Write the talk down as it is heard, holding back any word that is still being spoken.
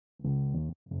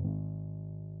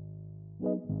Mr.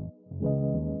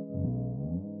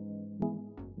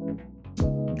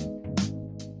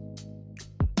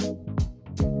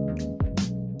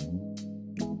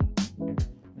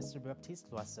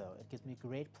 Baptiste Loiseau, it gives me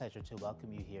great pleasure to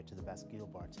welcome you here to the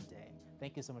Bascule Bar today.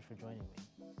 Thank you so much for joining me.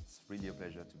 It's really a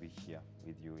pleasure to be here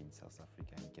with you in South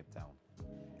Africa, in Cape Town.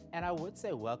 And I would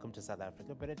say welcome to South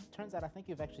Africa, but it turns out I think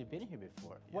you've actually been here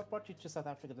before. Yeah. What brought you to South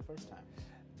Africa the first time?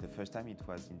 The first time it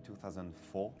was in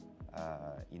 2004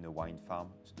 in a wine farm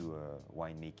to do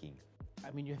winemaking.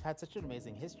 I mean, you've had such an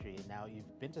amazing history. Now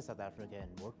you've been to South Africa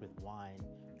and worked with wine,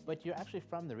 but you're actually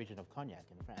from the region of Cognac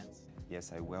in France.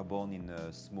 Yes, I was born in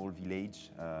a small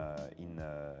village in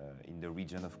the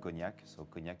region of Cognac. So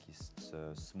Cognac is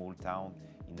a small town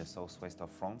in the southwest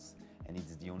of France, and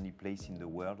it's the only place in the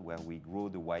world where we grow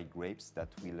the white grapes that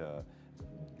will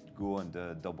go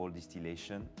under double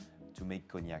distillation to make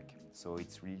Cognac. So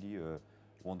it's really a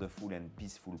wonderful and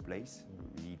peaceful place,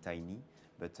 really tiny.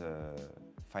 But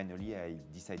finally, I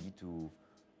decided to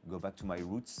go back to my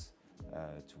roots,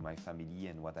 to my family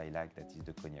and what I like, that is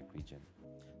the Cognac region.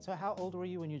 So how old were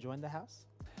you when you joined the house?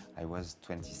 I was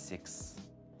 26.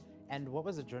 And what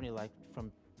was the journey like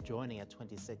from joining at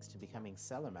 26 to becoming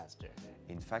cellar master?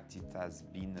 In fact, it has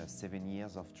been 7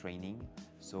 years of training.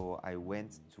 So I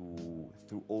went through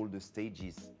all the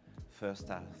stages.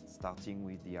 First, starting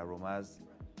with the aromas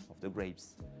of the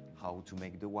grapes, how to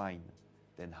make the wine,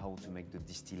 then how to make the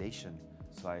distillation.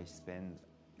 So I spent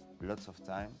lots of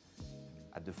time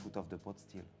at the foot of the pot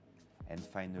still. And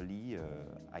finally,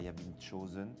 I have been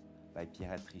chosen by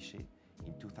Pierre Trichet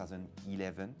in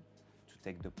 2011 to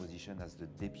take the position as the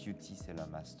deputy cellar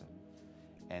master.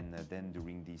 And then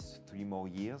during these 3 more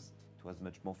years, it was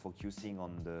much more focusing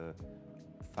on the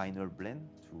final blend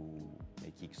to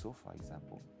make XO, for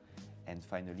example. And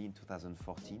finally, in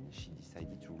 2014, she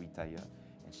decided to retire,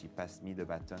 and she passed me the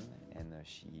baton, and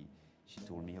she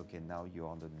told me, okay, now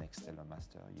you're the next cellar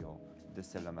master. You're the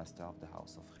cellar master of the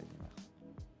house of Rémy Martin.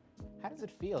 How does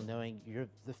it feel knowing you're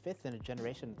the fifth in a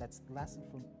generation that's lasted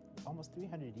for almost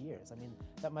 300 years? I mean,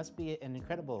 that must be an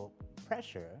incredible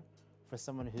pressure for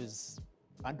someone who's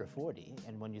under 40,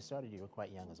 and when you started, you were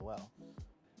quite young as well.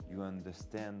 You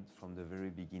understand from the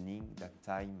very beginning that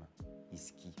time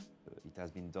is key. It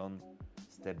has been done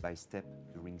step by step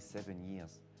during 7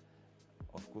 years.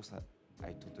 Of course,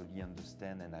 I totally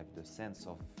understand and have the sense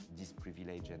of this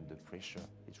privilege and the pressure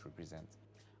it represents.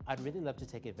 I'd really love to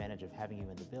take advantage of having you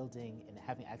in the building and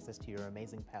having access to your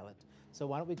amazing palate. So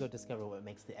why don't we go discover what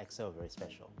makes the XO very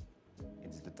special?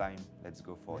 It's the time. Let's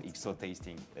go for XO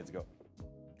tasting. Let's go.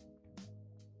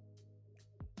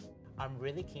 I'm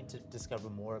really keen to discover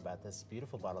more about this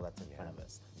beautiful bottle that's in front of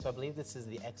us. So I believe this is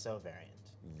the XO variant.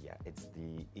 Yeah, it's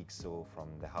the XO from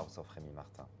the house of Rémy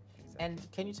Martin. Exactly.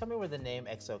 And can you tell me where the name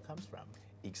XO comes from?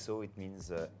 XO, it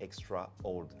means extra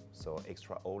old. So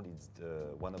extra old is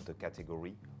one of the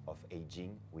category of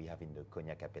aging we have in the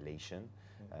Cognac appellation.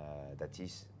 That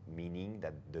is meaning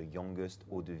that the youngest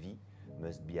eau de vie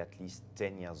must be at least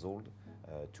 10 years old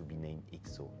to be named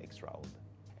XO, extra old.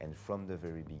 And from the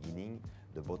very beginning,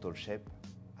 the bottle shape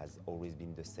has always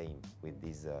been the same, with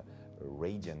this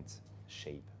radiant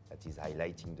shape that is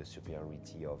highlighting the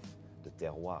superiority of the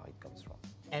terroir it comes from.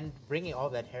 And bringing all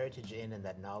that heritage in and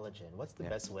that knowledge in, what's the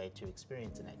best way to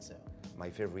experience an XO? My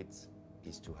favorite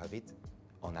is to have it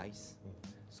on ice.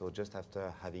 So just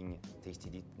after having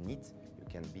tasted it neat, you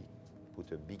can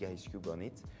put a big ice cube on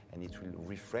it, and it will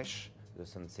refresh the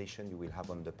sensation you will have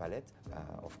on the palate.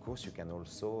 Of course, you can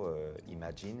also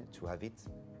imagine to have it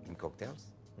in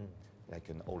cocktails, like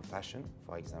an old-fashioned,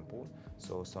 for example.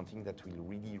 So something that will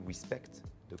really respect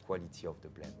the quality of the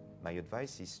blend. My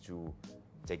advice is to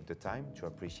take the time to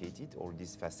appreciate it, all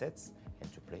these facets,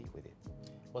 and to play with it.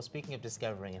 Well, speaking of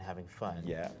discovering and having fun,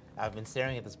 Yeah. I've been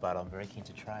staring at this bottle. I'm very keen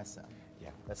to try some. Yeah.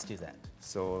 Let's do that.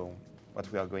 So what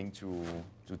we are going to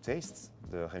taste,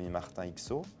 the Rémy Martin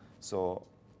XO. So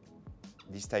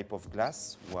this type of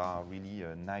glass were really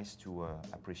nice to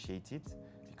appreciate it,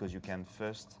 because you can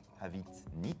first have it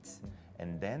neat,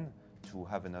 and then to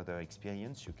have another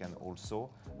experience, you can also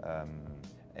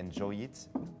enjoy it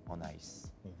on ice.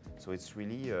 So it's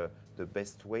really the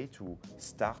best way to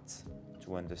start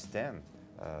to understand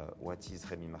what is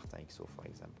Rémy Martin XO, for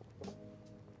example.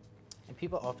 And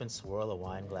people often swirl a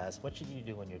wine glass. What should you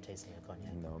do when you're tasting a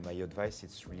cognac? No, my advice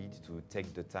is really to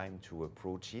take the time to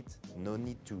approach it. No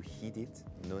need to heat it,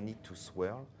 no need to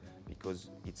swirl, because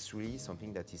it's really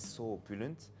something that is so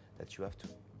opulent that you have to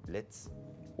let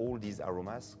all these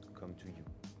aromas come to you.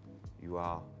 You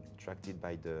are attracted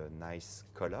by the nice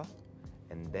color,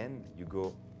 and then you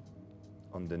go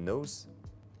on the nose,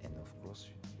 and of course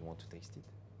you want to taste it.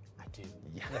 I do.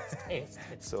 Yeah. Let's taste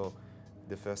it. So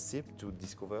the first sip to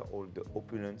discover all the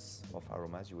opulence of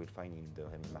aromas you will find in the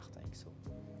Rémy Martin XO.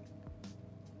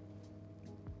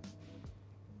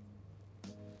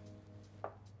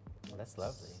 Well, that's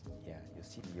lovely. Yeah, you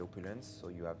see the opulence, so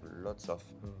you have lots of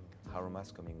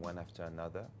aromas coming one after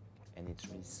another, and it's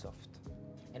really soft.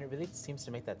 And it really seems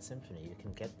to make that symphony. You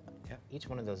can get Yeah. each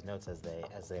one of those notes as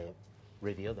they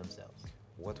reveal themselves.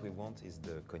 What we want is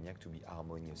the cognac to be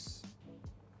harmonious.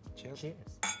 Cheers.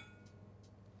 Cheers.